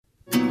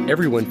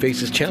Everyone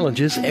faces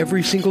challenges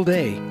every single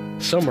day.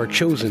 Some are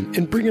chosen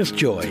and bring us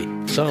joy.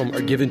 Some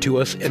are given to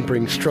us and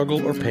bring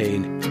struggle or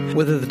pain.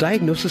 Whether the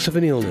diagnosis of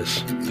an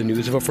illness, the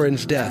news of a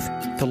friend's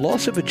death, the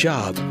loss of a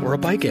job, or a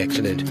bike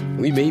accident,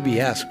 we may be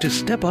asked to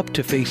step up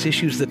to face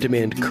issues that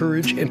demand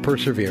courage and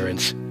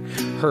perseverance.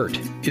 Hurt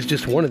is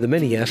just one of the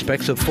many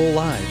aspects of full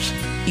lives.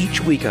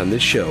 Each week on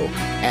this show,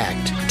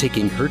 ACT,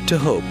 Taking Hurt to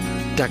Hope,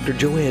 Dr.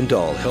 Joanne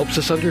Dahl helps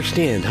us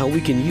understand how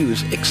we can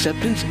use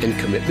acceptance and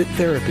commitment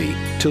therapy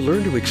to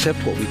learn to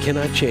accept what we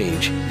cannot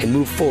change and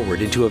move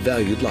forward into a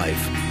valued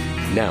life.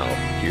 Now,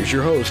 here's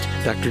your host,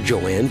 Dr.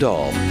 Joanne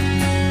Dahl.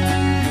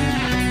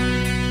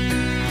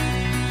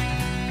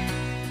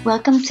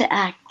 Welcome to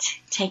ACT,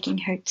 Taking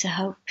Hurt to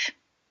Hope.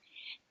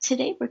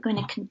 Today we're going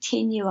to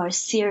continue our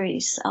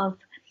series of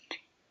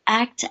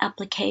ACT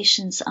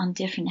applications on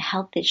different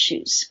health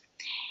issues.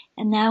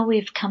 And now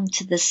we've come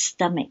to the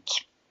stomach.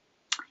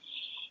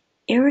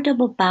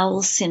 Irritable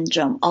bowel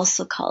syndrome,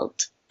 also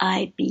called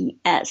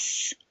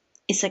IBS,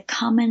 is a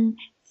common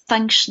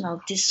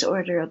functional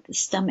disorder of the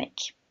stomach.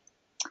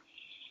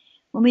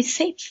 When we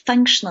say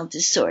functional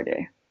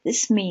disorder,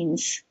 this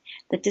means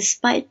that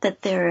despite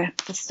that the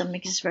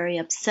stomach is very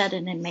upset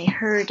and it may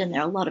hurt and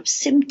there are a lot of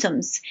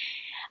symptoms,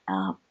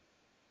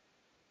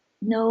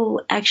 no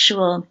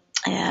actual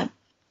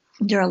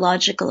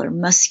neurological or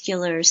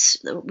muscular,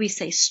 we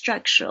say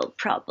structural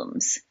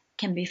problems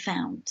can be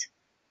found.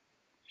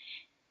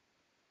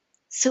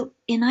 So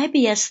in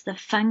IBS, the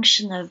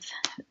function of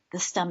the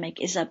stomach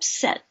is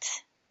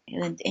upset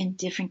in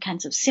different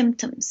kinds of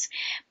symptoms,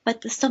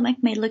 but the stomach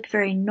may look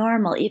very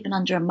normal even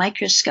under a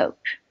microscope.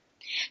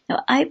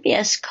 Now,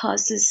 IBS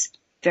causes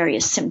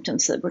various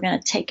symptoms that we're going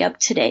to take up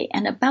today,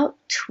 and about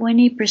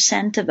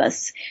 20% of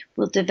us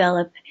will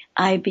develop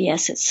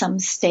IBS at some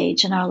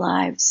stage in our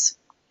lives.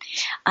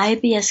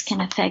 IBS can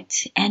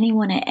affect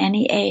anyone at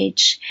any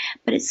age,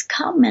 but it's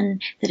common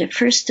that it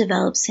first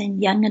develops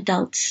in young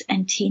adults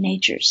and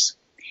teenagers.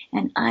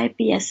 And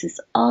IBS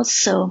is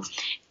also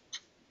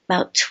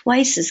about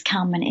twice as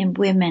common in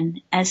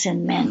women as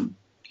in men.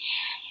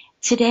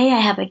 Today I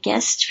have a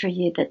guest for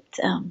you that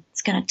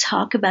is going to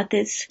talk about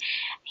this.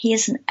 He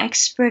is an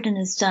expert and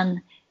has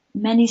done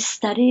many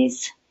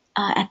studies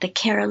at the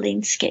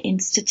Karolinska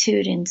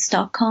Institute in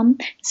Stockholm.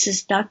 This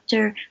is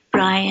Dr.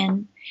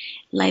 Brian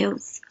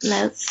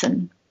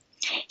Laustsen.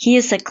 He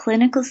is a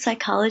clinical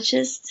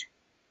psychologist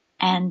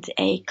and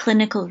a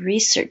clinical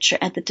researcher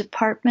at the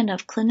Department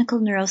of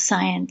Clinical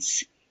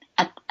Neuroscience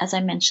at, as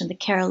I mentioned, the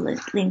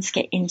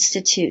Karolinska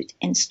Institute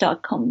in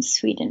Stockholm,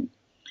 Sweden.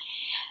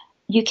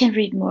 You can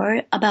read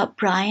more about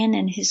Brian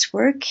and his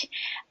work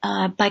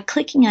by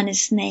clicking on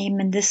his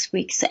name in this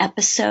week's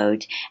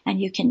episode, and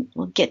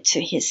we'll get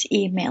to his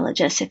email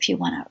address if you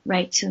want to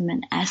write to him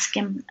and ask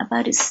him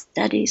about his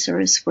studies or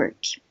his work.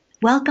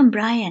 Welcome,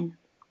 Brian.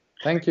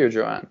 Thank you,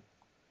 Joanne.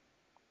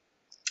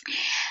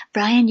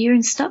 Brian, you're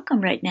in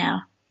Stockholm right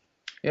now.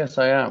 Yes,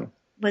 I am.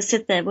 Was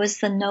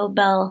the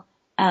Nobel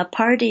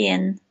party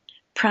and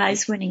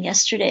prize winning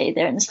yesterday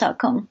there in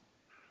Stockholm?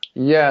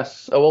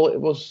 Yes. Well, it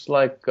was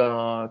like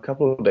a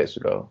couple of days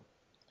ago,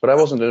 but I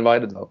wasn't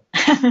invited though.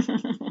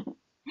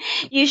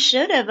 You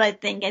should have, I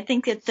think. I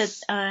think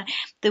that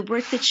the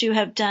work that you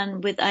have done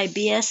with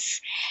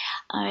IBS,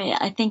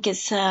 I think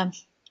is,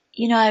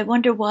 I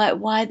wonder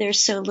why there's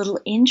so little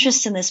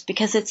interest in this,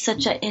 because it's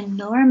such an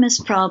enormous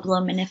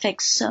problem and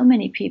affects so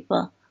many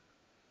people.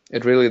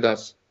 It really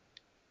does.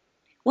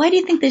 Why do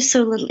you think there's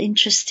so little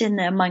interest in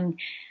among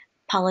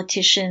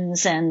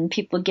politicians and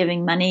people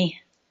giving money?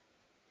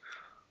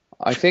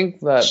 I think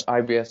that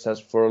IBS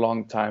has for a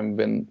long time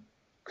been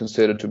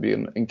considered to be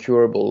an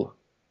incurable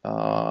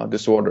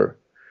disorder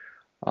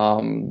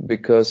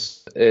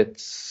because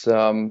it's,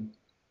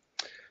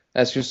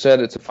 as you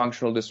said, it's a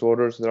functional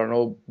disorder, so there are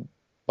no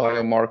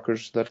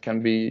biomarkers that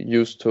can be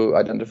used to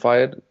identify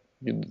it.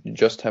 You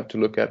just have to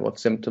look at what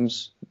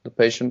symptoms the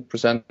patient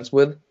presents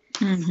with.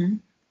 Mm-hmm.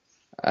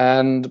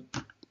 And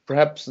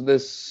perhaps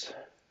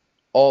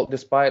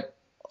despite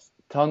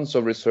tons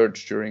of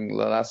research during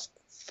the last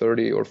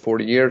 30 or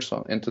 40 years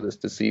into this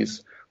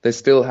disease, they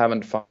still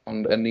haven't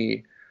found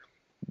any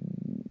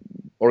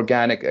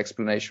organic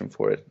explanation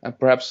for it. And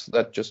perhaps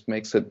that just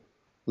makes it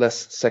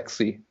less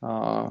sexy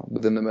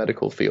within the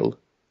medical field.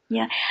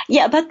 Yeah.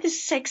 About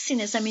this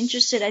sexiness, I'm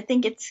interested. I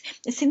think it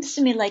seems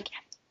to me like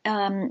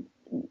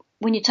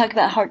when you talk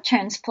about heart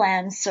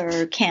transplants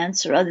or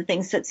cancer or other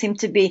things that seem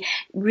to be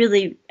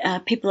really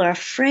people are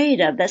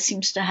afraid of, that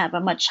seems to have a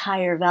much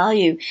higher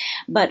value.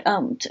 But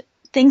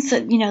things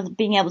that,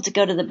 being able to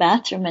go to the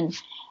bathroom and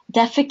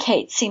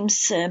defecate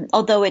seems,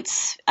 although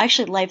it's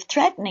actually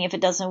life-threatening if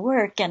it doesn't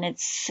work, and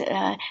it's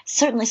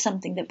certainly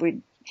something that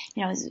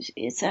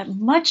it's a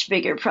much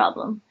bigger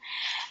problem.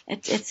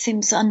 It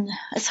seems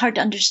it's hard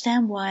to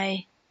understand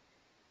why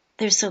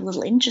there's so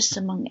little interest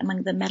among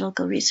the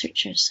medical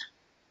researchers.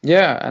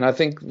 Yeah, and I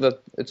think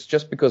that it's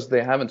just because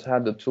they haven't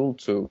had the tool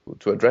to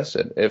address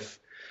it.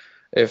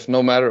 If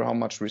no matter how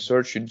much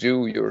research you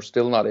do, you're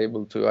still not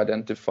able to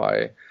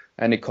identify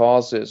any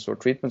causes or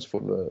treatments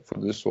for the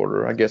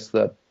disorder, I guess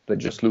that they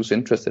just lose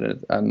interest in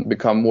it and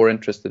become more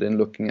interested in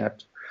looking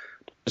at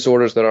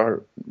disorders that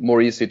are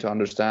more easy to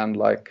understand,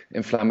 like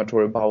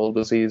inflammatory bowel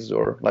disease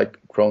or like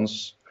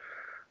Crohn's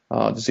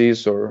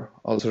disease or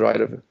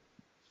ulcerative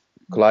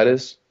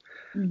colitis.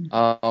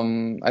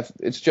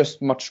 It's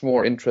just much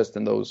more interest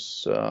in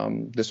those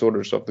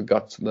disorders of the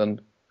gut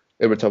than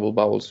irritable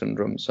bowel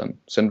syndrome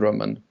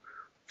and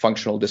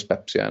functional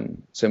dyspepsia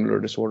and similar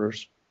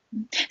disorders.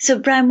 So,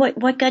 Brian,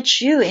 what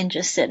got you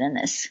interested in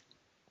this?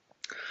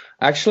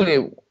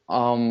 Actually,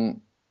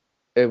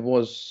 it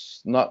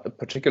was not a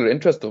particular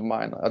interest of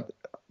mine.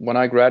 When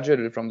I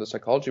graduated from the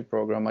psychology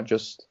program,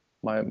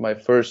 my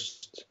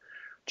first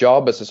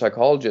job as a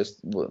psychologist,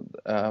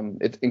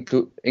 it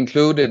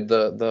included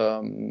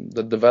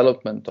the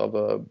development of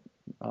a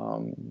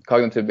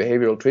cognitive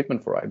behavioral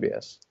treatment for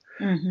IBS.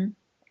 Mm-hmm.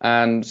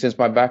 And since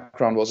my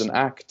background was in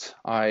ACT,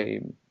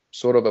 I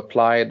sort of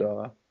applied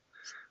a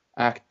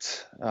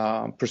ACT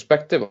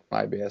perspective on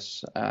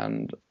IBS,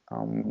 and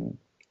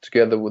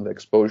together with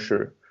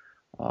exposure,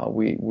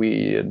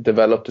 we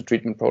developed a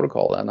treatment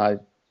protocol. And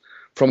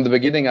from the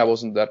beginning, I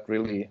wasn't that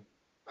really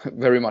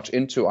very much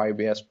into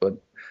IBS, but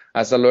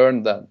as I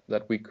learned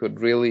that we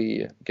could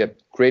really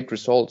get great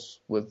results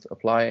with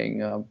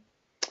applying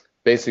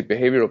basic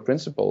behavioral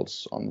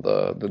principles on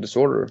the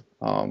disorder,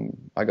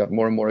 I got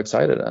more and more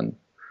excited, and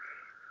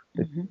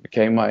it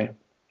became my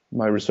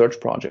research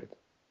project.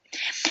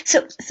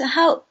 So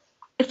how,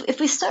 if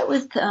we start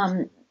with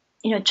trying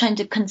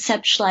to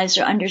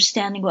conceptualize or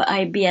understanding what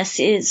IBS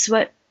is,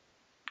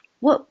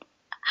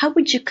 how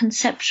would you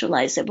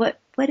conceptualize it?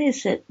 What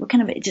is it? What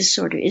kind of a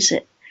disorder is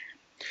it?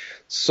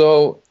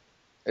 So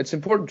it's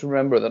important to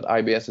remember that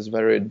IBS is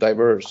very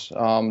diverse.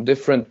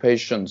 Different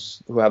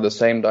patients who have the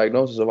same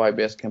diagnosis of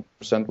IBS can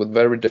present with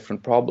very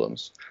different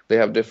problems. They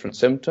have different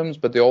symptoms,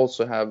 but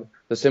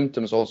the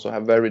symptoms also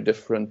have very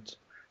different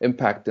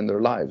impact in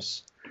their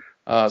lives.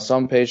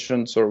 Some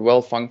patients are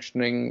well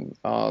functioning,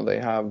 they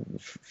have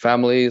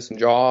families and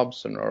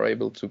jobs and are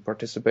able to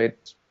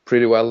participate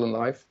pretty well in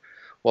life,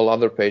 while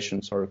other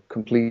patients are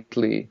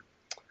completely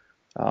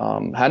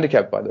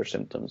handicapped by their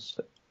symptoms.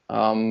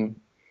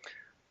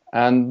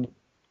 And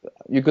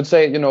you could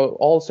say,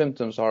 all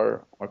symptoms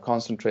are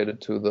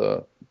concentrated to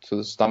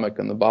the stomach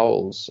and the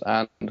bowels.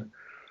 And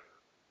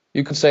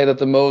you could say that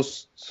the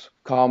most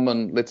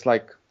common, it's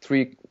like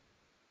 3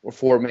 or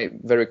 4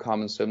 very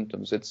common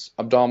symptoms. It's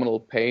abdominal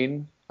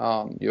pain.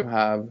 You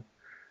have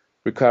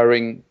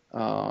recurring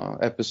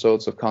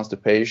episodes of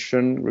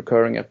constipation,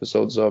 recurring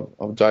episodes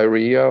of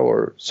diarrhea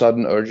or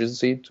sudden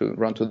urgency to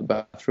run to the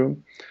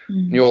bathroom.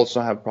 Mm-hmm. You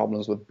also have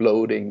problems with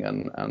bloating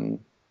and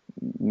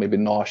maybe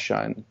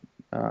nausea in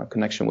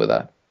connection with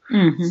that.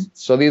 Mm-hmm.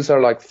 So these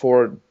are like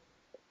four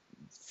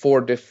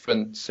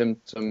different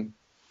symptom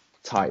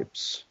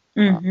types,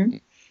 mm-hmm.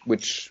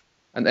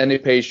 And any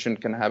patient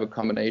can have a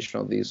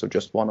combination of these or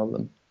just one of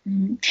them.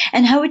 Mm-hmm.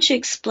 And how would you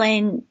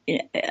explain,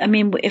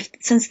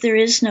 since there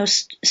is no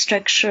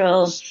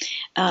structural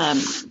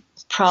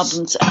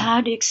problems, how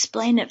do you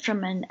explain it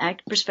from an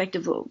ACT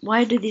perspective?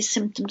 Why do these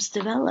symptoms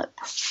develop?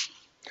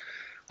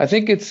 I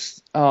think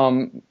it's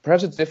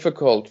perhaps it's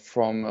difficult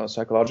from a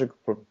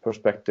psychological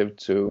perspective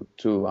to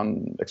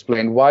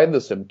explain why the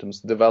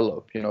symptoms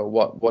develop.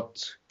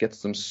 What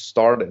gets them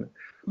started.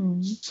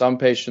 Mm-hmm. Some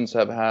patients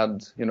have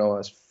had,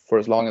 for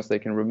as long as they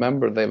can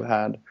remember, they've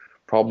had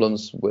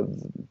problems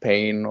with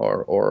pain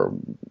or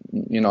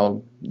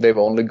they've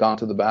only gone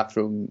to the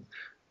bathroom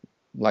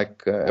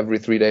like every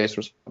 3 days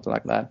or something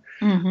like that.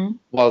 Mm-hmm.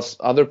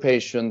 Whilst other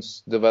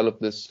patients develop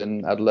this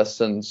in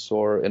adolescence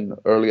or in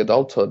early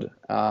adulthood,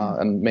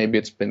 and maybe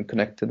it's been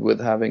connected with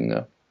having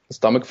a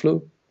stomach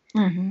flu,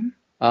 mm-hmm.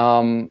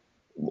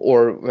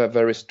 Or a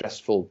very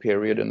stressful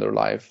period in their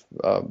life,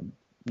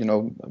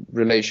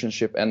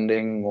 relationship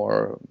ending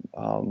or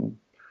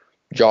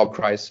job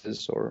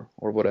crisis or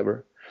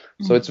whatever.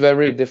 Mm-hmm. So it's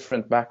very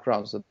different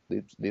backgrounds that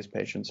these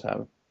patients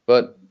have.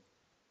 But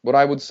what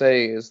I would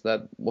say is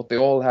that what they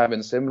all have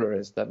in similar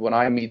is that when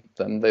I meet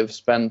them, they've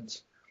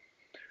spent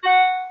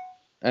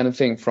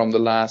anything from the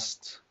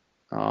last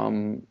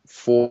 4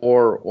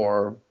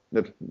 or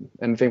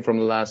anything from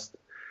the last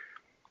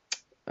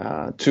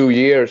 2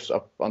 years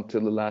up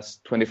until the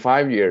last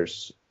 25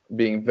 years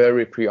being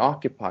very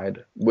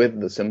preoccupied with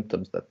the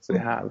symptoms that they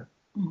have.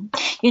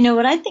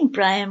 What I think,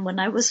 Brian, when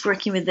I was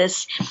working with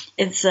this,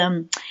 is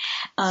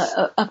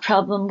a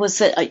problem was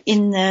that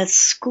in the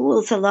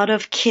schools, a lot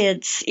of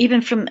kids,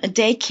 even from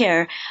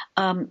daycare,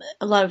 a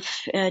lot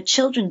of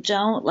children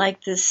don't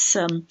like this,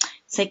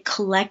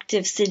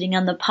 collective sitting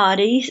on the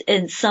potty,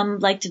 and some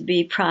like to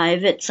be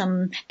private,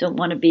 some don't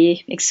want to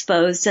be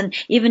exposed. And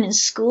even in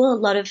school, a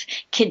lot of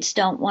kids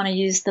don't want to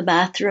use the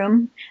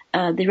bathroom.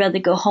 They'd rather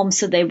go home,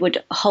 so they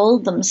would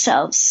hold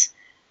themselves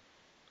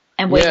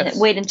and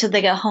wait until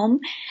they go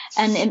home.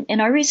 And in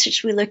our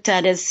research, we looked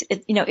at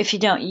if you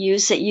don't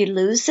use it, you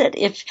lose it.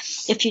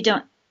 If you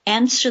don't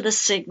answer the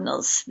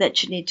signals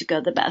that you need to go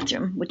to the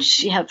bathroom,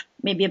 which you have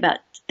maybe about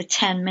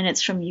 10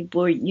 minutes from you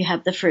where you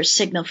have the first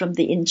signal from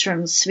the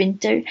internal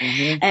sphincter,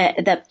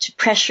 Mm-hmm. that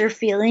pressure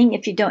feeling.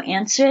 If you don't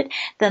answer it,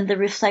 then the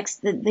reflex,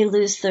 they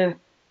lose the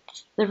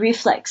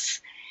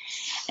reflex,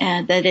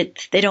 they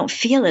don't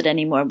feel it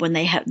anymore when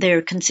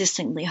they're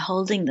consistently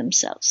holding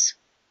themselves.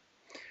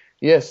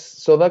 Yes,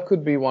 so that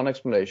could be one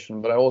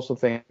explanation, but I also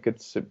think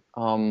it's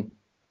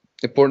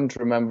important to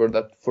remember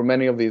that for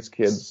many of these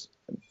kids,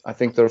 I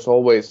think there's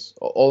always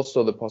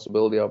also the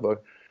possibility of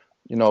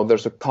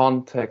there's a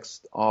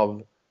context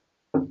of,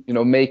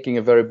 making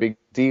a very big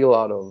deal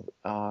out of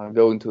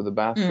going to the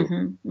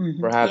bathroom.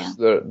 Perhaps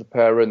the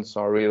parents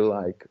are really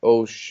like,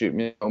 oh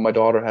shit, my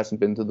daughter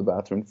hasn't been to the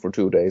bathroom for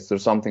 2 days.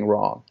 There's something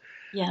wrong,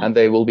 and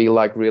they will be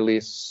like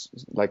really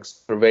like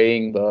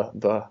surveying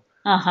the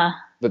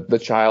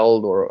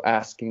child or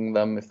asking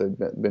them if they've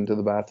been to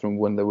the bathroom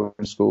when they were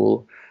in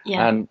school,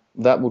 and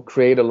that would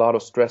create a lot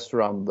of stress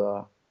around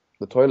the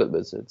toilet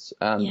visits.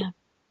 And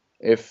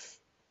if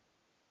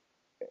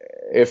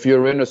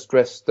you're in a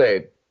stress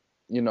state,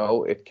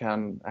 it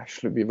can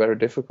actually be very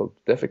difficult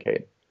to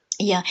defecate.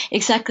 Yeah,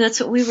 exactly. That's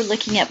what we were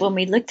looking at when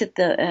we looked at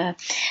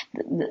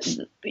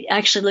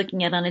actually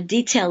looking at on a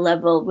detail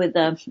level with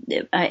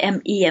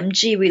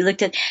EMG. We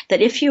looked at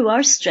that if you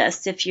are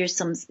stressed, if your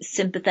some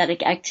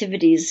sympathetic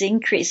activities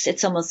increase,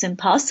 it's almost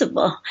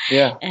impossible.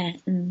 Yeah.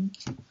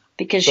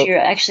 Because you're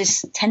actually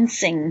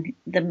tensing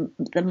the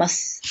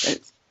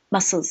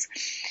muscles.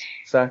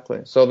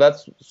 Exactly. So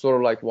that's sort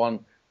of like one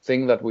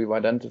thing that we've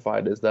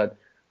identified is that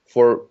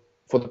for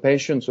the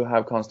patients who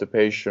have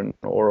constipation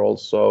or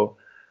also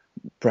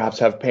perhaps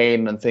have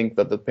pain and think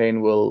that the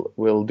pain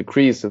will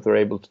decrease if they're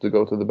able to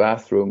go to the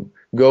bathroom,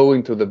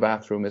 going to the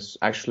bathroom is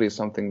actually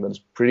something that's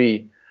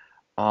pretty,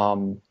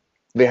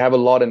 they have a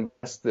lot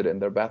invested in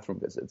their bathroom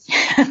visits.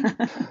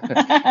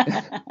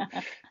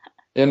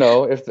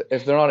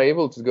 If they're not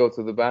able to go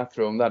to the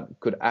bathroom, that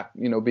could,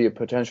 be a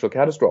potential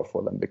catastrophe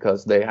for them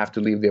because they have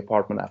to leave the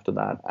apartment after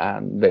that,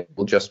 and they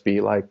will just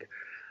be like,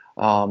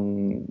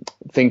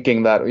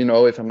 thinking that,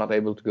 if I'm not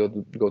able to go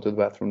to the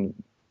bathroom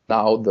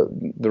now,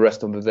 the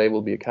rest of the day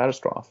will be a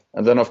catastrophe.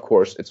 And then, of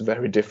course, it's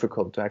very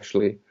difficult to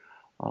actually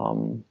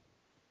to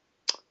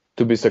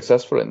be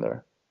successful in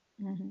there.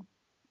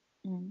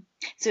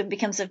 So it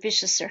becomes a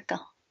vicious circle.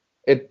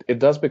 It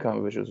does become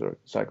a vicious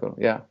cycle,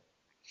 yeah.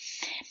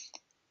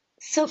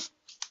 So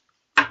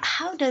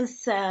how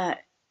does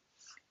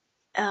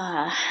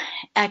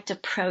ACT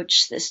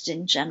approach this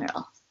in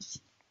general?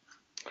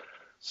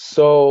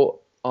 So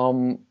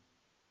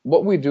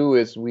what we do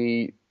is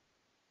we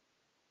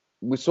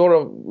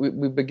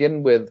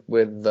begin with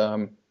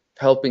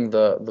helping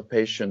the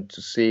patient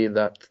to see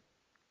that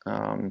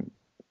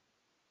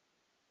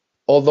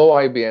although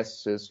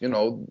IBS is,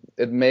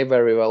 it may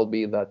very well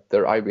be that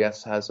their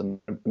IBS has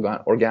an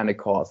organic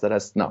cause that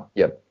has not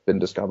yet been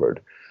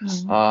discovered.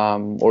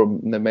 Or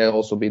there may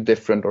also be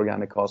different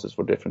organic causes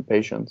for different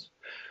patients.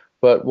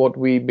 But what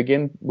we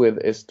begin with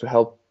is to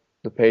help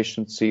the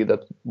patient see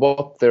that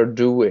what they're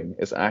doing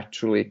is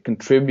actually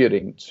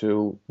contributing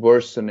to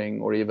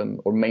worsening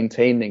or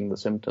maintaining the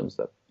symptoms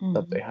that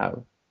they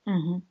have.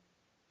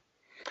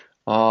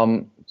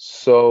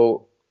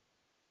 So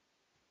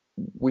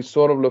we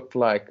sort of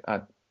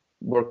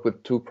work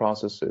with two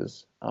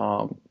processes.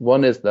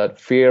 One is that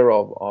fear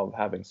of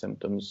having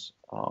symptoms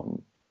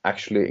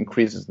actually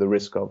increases the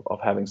risk of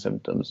having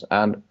symptoms.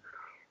 And,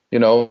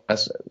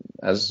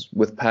 as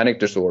with panic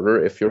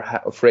disorder, if you're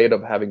afraid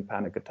of having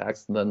panic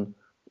attacks, then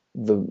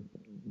the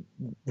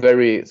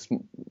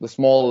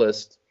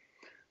smallest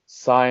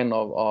sign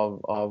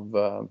of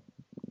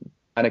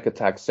panic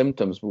attack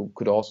symptoms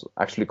could also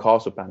actually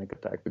cause a panic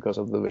attack because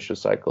of the vicious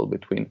cycle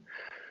between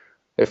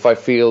if I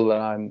feel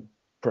that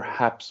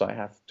perhaps I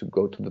have to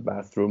go to the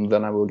bathroom,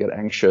 then I will get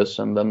anxious,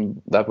 and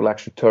then that will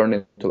actually turn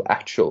into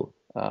actual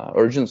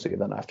urgency.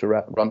 Then I have to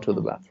run to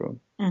the bathroom.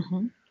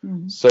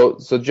 So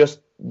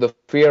just the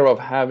fear of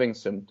having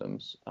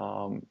symptoms,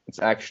 it's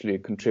actually a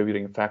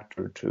contributing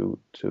factor to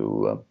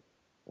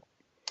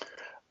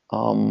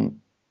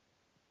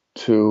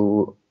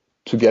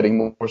getting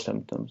more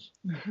symptoms.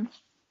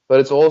 But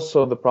it's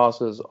also the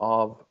process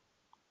of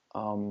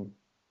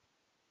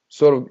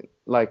sort of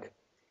like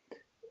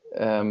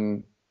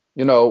at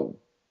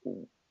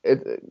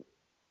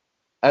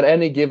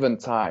any given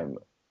time,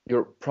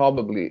 you're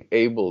probably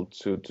able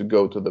to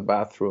go to the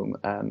bathroom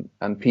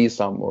and pee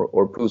some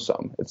or poo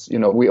some. It's,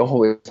 we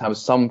always have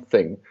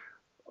something,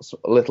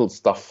 a little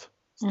stuff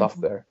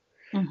there.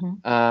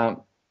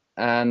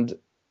 And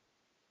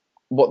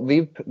what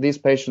these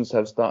patients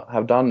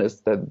have done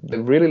is that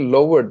they've really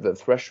lowered the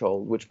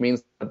threshold, which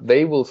means that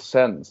they will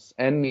sense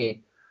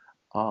any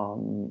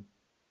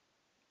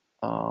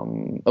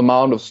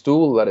amount of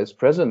stool that is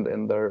present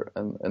in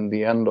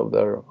the end of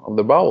their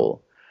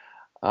bowel,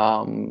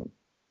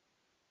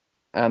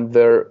 and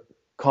they're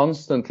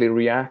constantly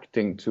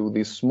reacting to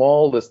the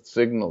smallest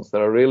signals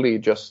that are really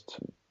just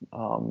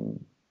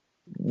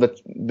that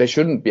they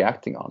shouldn't be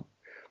acting on,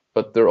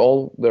 but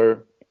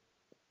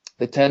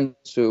they tend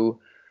to,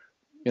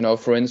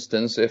 for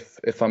instance,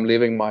 if I'm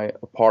leaving my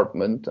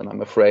apartment and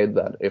I'm afraid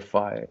that if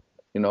I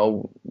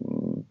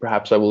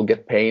perhaps I will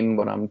get pain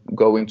when I'm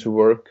going to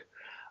work.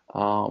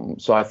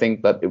 So I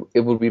think that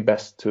it would be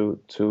best to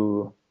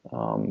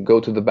go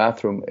to the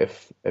bathroom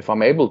if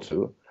I'm able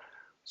to.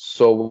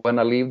 So when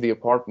I leave the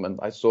apartment,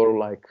 I sort of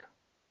like,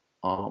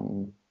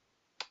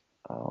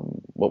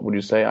 what would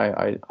you say?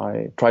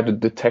 I try to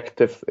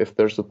detect if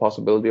there's a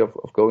possibility of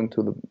going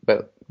to the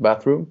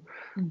bathroom.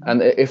 Mm-hmm.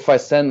 And if I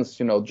sense,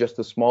 just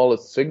the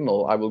smallest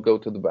signal, I will go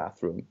to the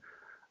bathroom.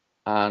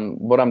 And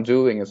what I'm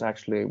doing is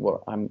actually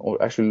I'm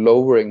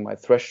lowering my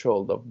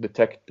threshold of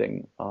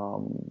detecting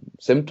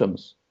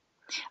symptoms.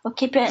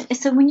 Okay, but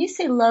so when you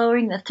say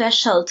lowering the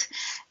threshold,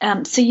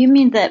 so you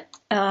mean that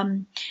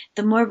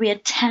the more we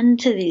attend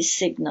to these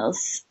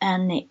signals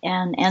and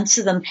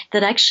answer them,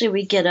 that actually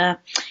we get a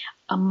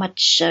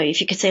much,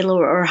 if you could say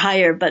lower or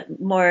higher, but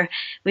more,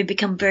 we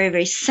become very,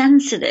 very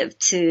sensitive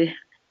to,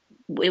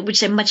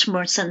 which are much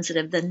more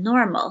sensitive than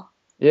normal.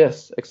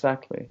 Yes,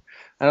 exactly.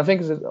 And I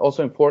think it's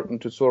also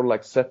important to sort of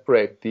like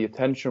separate the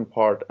attention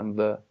part and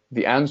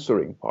the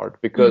answering part,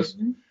 because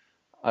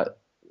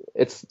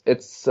it's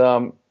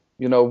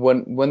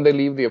when they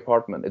leave the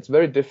apartment, it's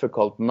very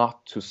difficult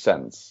not to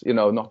sense,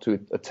 not to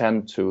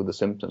attend to the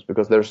symptoms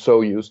because they're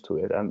so used to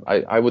it. And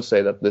I would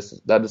say that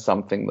that is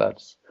something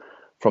that's,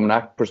 from an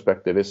ACT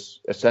perspective, is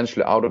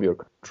essentially out of your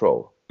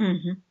control.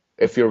 Mm-hmm.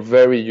 If you're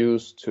very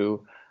used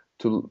to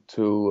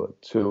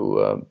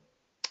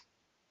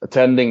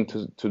attending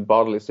to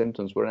bodily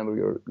symptoms whenever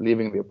you're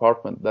leaving the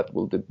apartment, that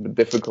will be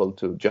difficult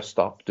to just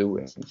stop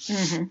doing.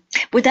 Mm-hmm.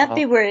 Would that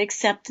be where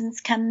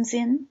acceptance comes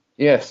in?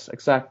 Yes,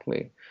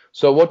 exactly.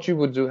 So what you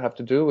would have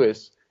to do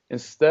is,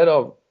 instead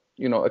of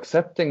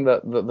accepting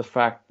the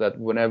fact that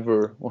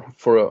whenever,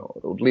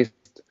 at least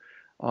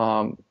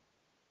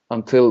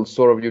until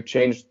sort of you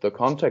change the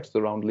context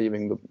around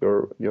leaving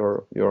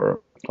your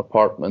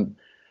apartment,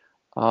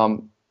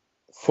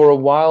 for a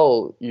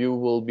while you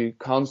will be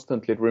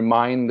constantly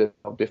reminded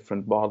of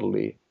different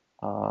bodily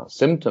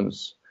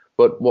symptoms.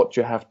 But what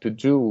you have to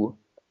do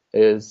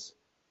is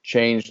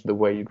change the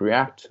way you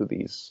react to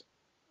these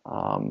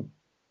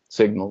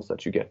signals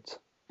that you get.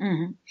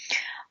 Mm-hmm.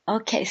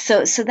 Okay,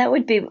 so that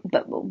would be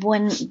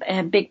one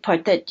big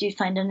part, that you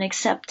find an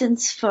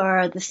acceptance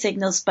for the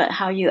signals, but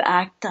how you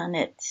act on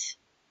it,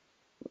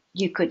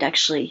 you could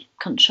actually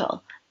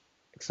control.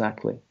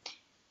 Exactly.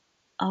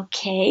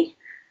 Okay.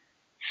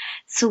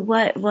 So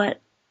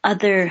what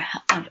other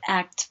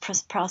ACT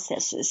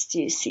processes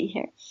do you see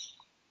here?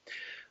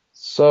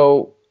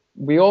 So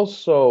we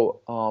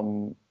also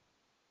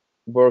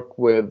work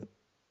with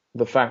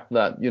the fact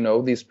that,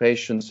 these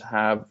patients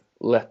have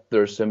let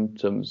their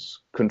symptoms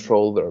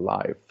control their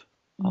life.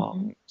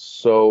 Mm-hmm.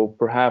 So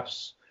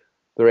perhaps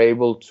they're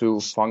able to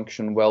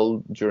function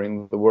well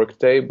during the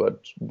workday,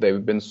 but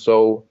they've been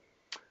spent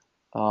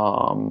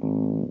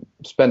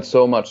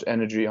so much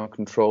energy on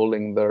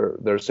controlling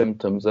their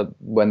symptoms that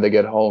when they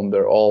get home,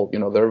 they're all,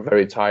 they're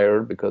very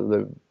tired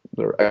because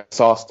they're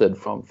exhausted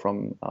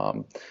from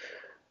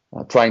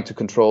trying to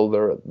control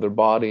their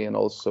body and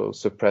also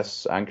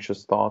suppress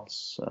anxious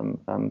thoughts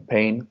and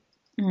pain.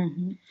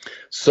 Mm-hmm.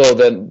 So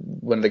then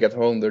when they get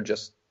home, they're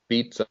just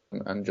beat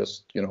and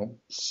just,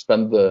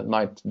 spend the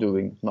night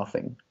doing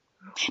nothing.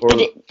 But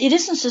it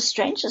isn't so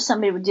strange that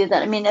somebody would do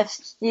that. I mean, if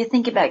you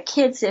think about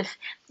kids, if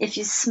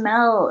you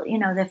smell,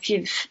 if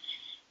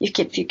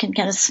you can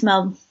kind of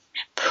smell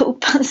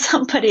poop on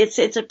somebody,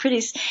 it's a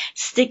pretty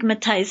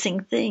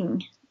stigmatizing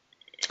thing.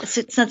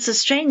 So it's not so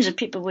strange that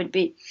people would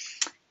be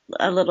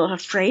a little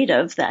afraid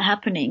of that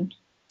happening.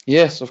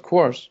 Yes, of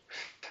course.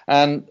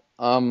 And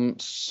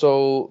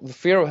so the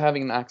fear of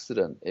having an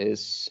accident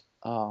is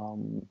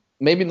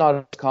maybe not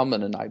as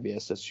common in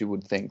IBS as you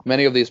would think.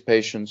 Many of these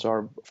patients are,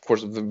 of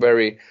course,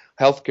 very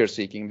healthcare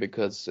seeking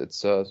because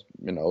it's a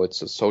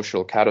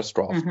social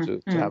catastrophe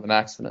to have an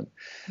accident.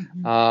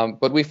 Mm-hmm.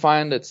 But we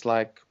find it's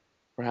like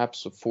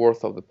perhaps a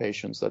fourth of the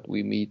patients that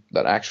we meet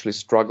that actually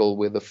struggle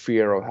with the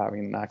fear of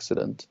having an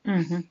accident.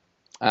 Mm-hmm.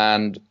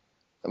 And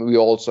we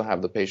also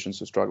have the patients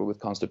who struggle with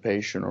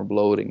constipation or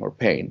bloating or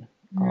pain.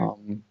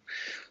 Mm-hmm.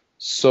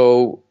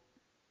 So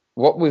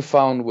what we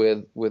found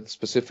with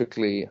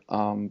specifically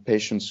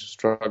patients who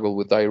struggle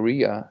with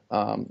diarrhea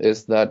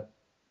is that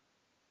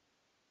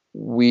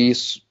we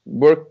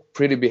work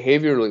pretty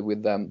behaviorally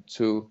with them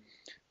to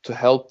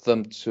help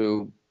them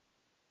to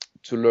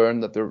learn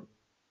that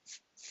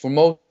for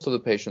most of the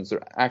patients,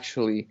 they're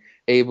actually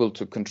able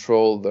to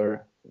control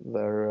their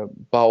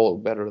bowel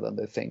better than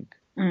they think.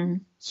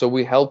 Mm. So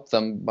we help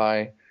them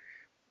by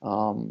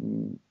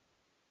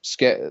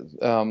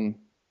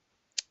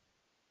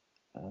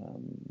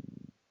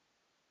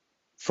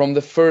from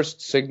the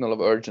first signal of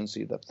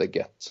urgency that they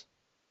get,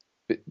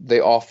 they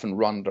often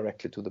run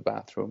directly to the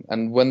bathroom.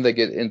 And when they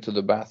get into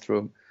the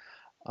bathroom,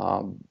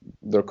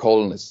 their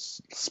colon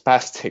is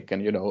spastic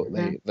and,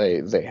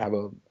 they have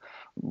a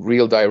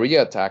real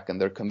diarrhea attack and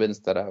they're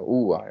convinced that,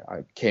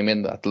 I came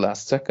in at the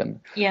last second.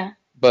 Yeah.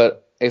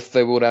 But if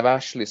they would have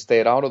actually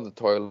stayed out of the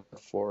toilet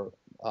for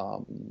a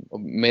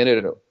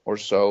minute or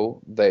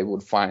so, they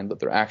would find that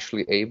they're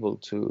actually able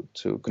to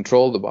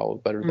control the bowel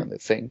better than they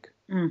think.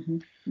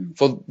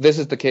 This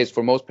is the case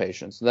for most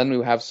patients. Then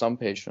we have some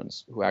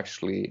patients who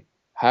actually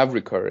have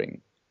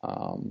recurring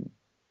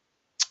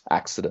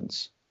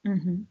accidents.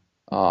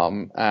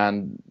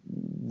 And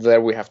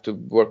there we have to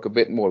work a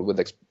bit more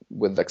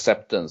with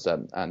acceptance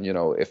and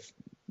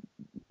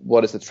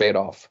what is the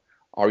trade-off?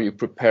 Are you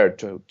prepared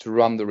to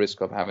run the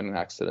risk of having an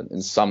accident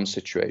in some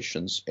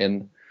situations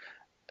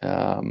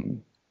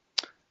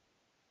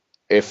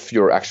if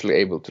you're actually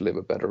able to live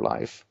a better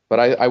life? But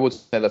I would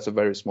say that's a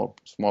very small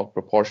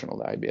proportion of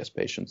the IBS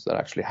patients that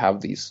actually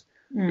have these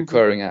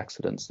recurring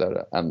accidents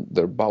and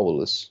their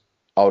bowel is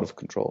out of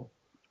control.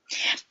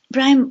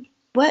 Brian,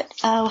 what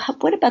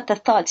about the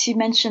thoughts? You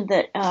mentioned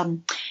that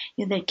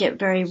they get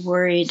very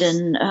worried,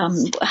 and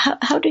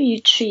how do you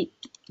treat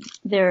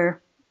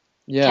their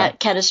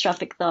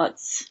catastrophic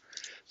thoughts?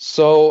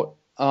 So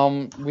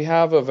we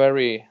have a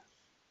very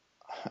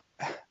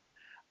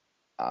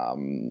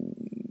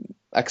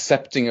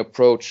accepting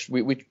approach.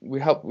 We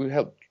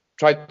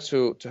try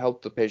to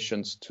help the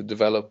patients to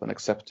develop an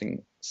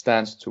accepting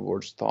stance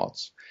towards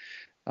thoughts,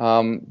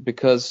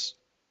 because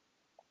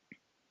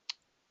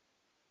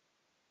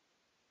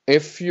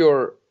if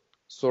you're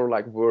sort of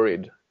like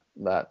worried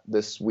that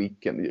this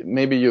weekend,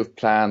 maybe you've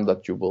planned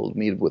that you will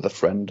meet with a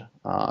friend,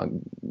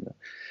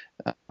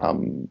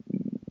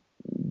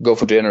 go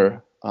for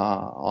dinner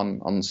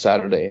on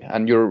Saturday,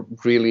 and you're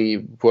really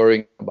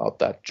worrying about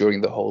that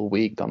during the whole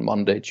week, on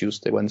Monday,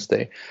 Tuesday,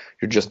 Wednesday.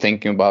 You're just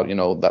thinking about,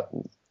 that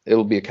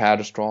it'll be a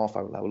catastrophe.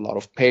 I will have a lot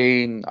of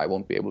pain. I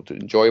won't be able to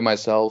enjoy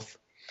myself.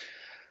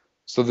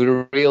 So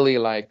they're really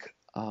like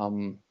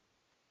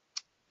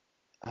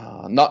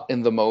not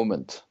in the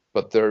moment,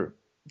 but they're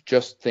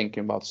just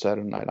thinking about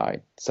Saturday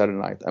night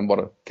and what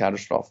a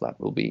catastrophe that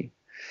will be.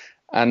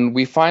 And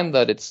we find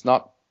that it's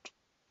not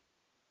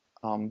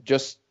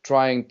just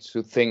trying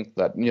to think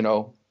that,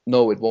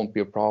 no, it won't be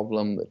a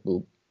problem.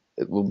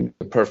 It will be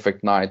a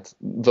perfect night.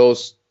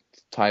 Those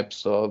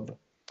types of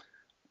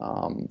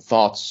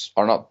thoughts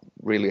are not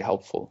really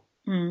helpful.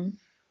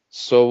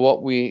 So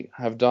what we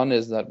have done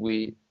is that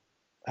we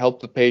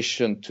help the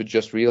patient to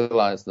just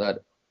realize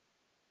that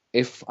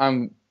if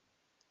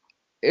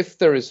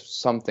there is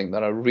something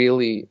that I'm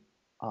really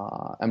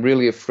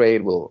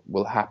afraid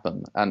will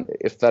happen, and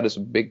if that is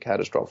a big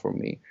catastrophe for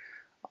me,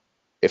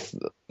 if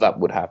that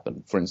would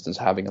happen, for instance,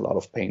 having a lot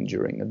of pain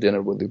during a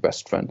dinner with your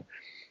best friend,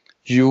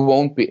 you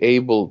won't be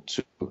able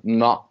to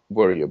not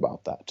worry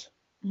about that.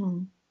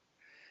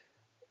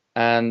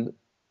 And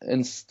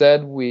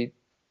instead, we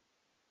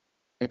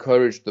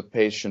encourage the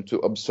patient to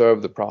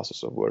observe the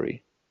process of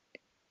worry,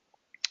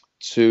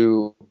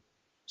 to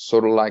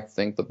sort of like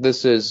think that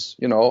this is,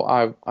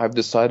 I've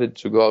decided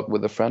to go out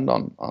with a friend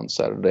on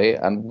Saturday,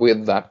 and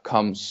with that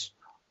comes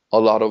a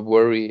lot of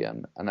worry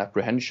and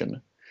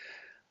apprehension.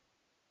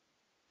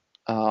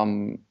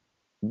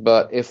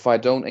 But if I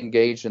don't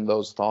engage in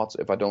those thoughts,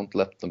 if I don't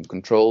let them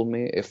control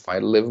me, if I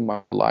live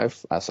my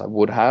life as I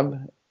would have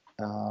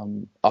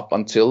up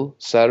until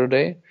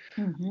Saturday,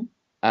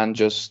 and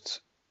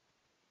just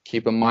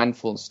keep a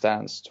mindful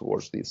stance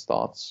towards these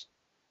thoughts,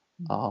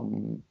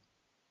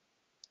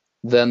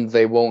 then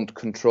they won't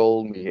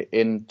control me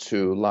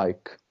into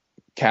like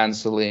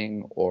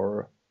canceling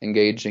or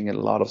engaging in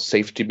a lot of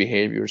safety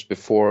behaviors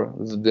before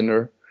the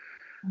dinner.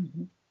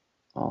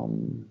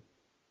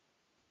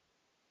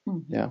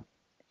 Yeah.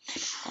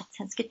 That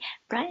sounds good.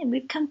 Brian,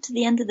 we've come to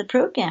the end of the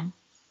program.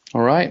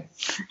 All right.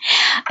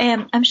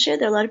 I'm sure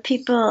there are a lot of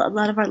people, a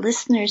lot of our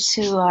listeners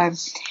who are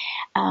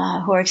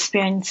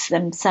experiencing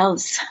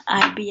themselves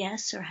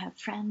IBS or have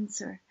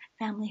friends or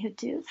family who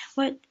do.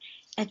 What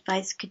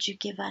advice could you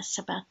give us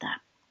about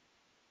that?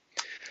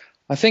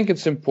 I think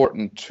it's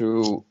important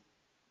to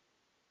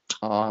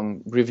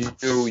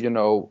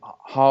review,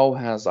 how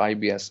has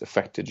IBS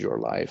affected your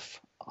life?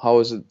 How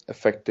has it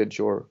affected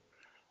your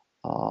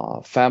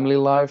family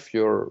life,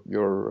 your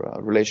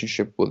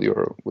relationship with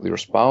your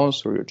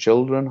spouse or your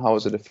children? How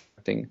is it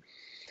affecting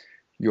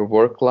your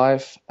work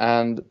life?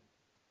 And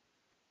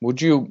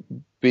would you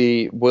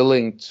be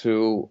willing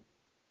to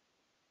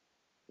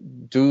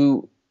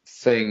do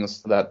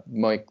things that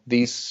make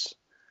these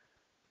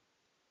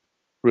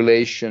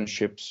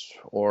relationships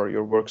or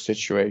your work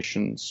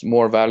situations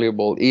more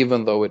valuable,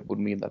 even though it would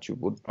mean that you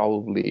would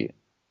probably,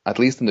 at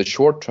least in the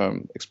short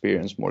term,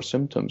 experience more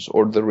symptoms,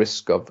 or the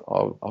risk of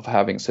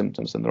having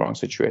symptoms in the wrong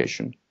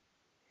situation?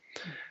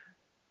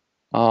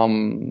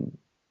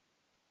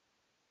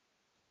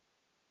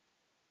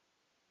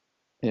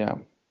 Yeah.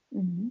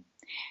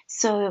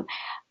 So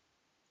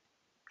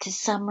to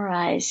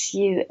summarize,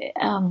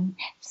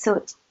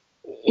 so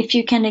if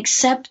you can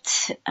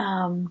accept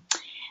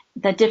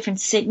the different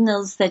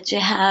signals that you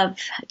have,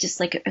 just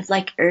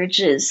like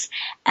urges,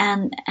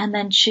 and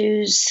then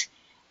choose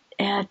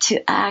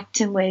to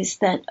act in ways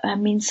that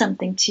mean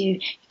something to you.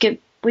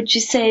 Would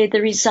you say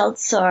the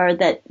results are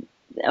that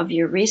of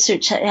your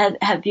research?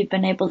 Have you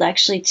been able to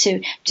actually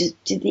do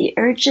the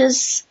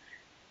urges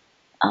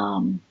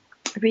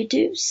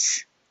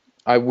reduce?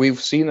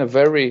 We've seen a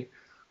very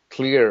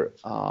clear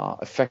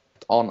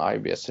effect on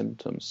IBS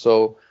symptoms.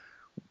 So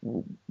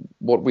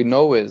what we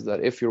know is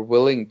that if you're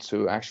willing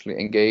to actually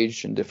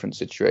engage in different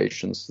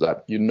situations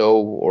that you know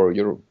or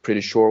you're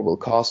pretty sure will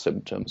cause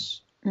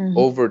symptoms,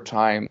 over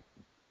time,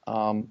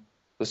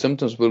 the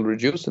symptoms will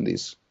reduce in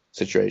these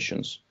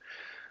situations.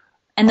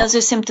 And those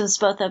are symptoms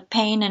both of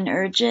pain and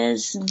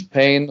urges?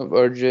 Pain, of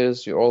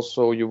urges. You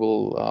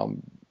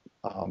will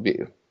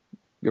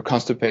your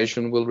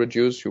constipation will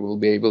reduce. You will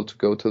be able to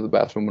go to the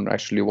bathroom and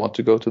actually want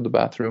to go to the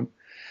bathroom.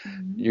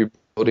 Your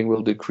bloating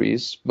will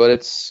decrease. But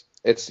it's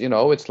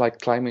like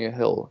climbing a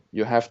hill.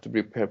 You have to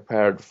be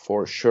prepared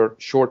for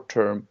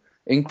short-term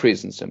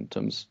increase in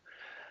symptoms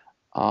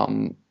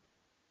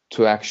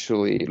to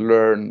actually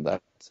learn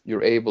that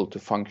you're able to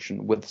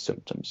function with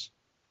symptoms.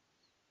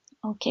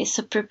 Okay,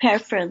 so prepare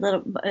for a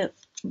little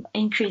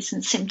increase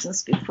in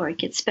symptoms before it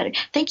gets better.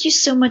 Thank you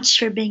so much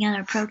for being on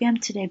our program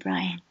today,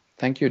 Brian.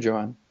 Thank you,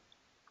 Joanne.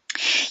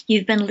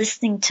 You've been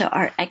listening to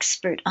our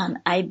expert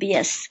on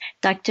IBS,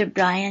 Dr.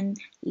 Brian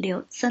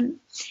Liotzen,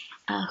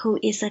 who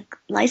is a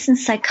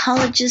licensed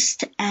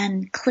psychologist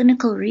and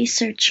clinical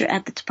researcher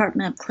at the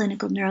Department of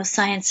Clinical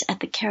Neuroscience at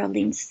the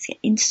Karolinska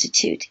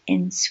Institute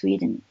in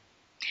Sweden.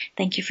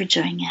 Thank you for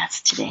joining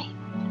us today.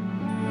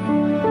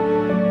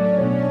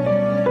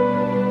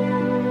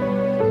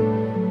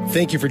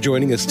 Thank you for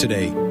joining us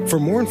today. For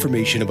more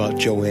information about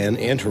Joanne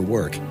and her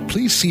work,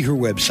 please see her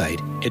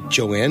website at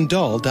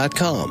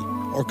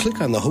joannedahl.com or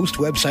click on the host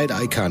website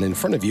icon in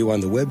front of you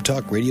on the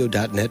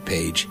webtalkradio.net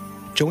page.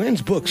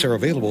 Joanne's books are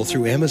available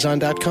through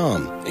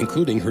Amazon.com,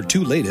 including her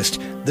two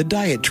latest, The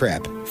Diet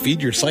Trap,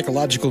 Feed Your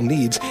Psychological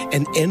Needs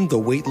and End the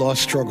Weight Loss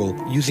Struggle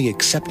Using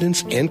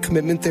Acceptance and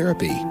Commitment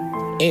Therapy,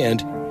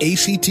 and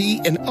ACT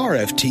and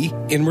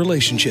RFT in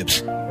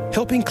Relationships,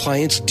 helping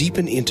clients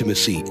deepen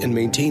intimacy and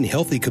maintain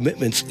healthy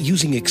commitments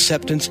using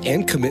acceptance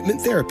and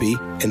commitment therapy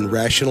and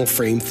rational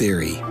frame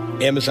theory.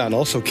 Amazon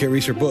also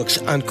carries her books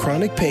on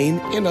chronic pain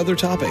and other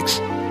topics.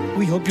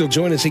 We hope you'll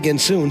join us again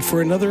soon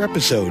for another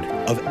episode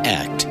of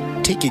ACT,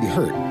 Taking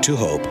Hurt to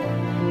Hope.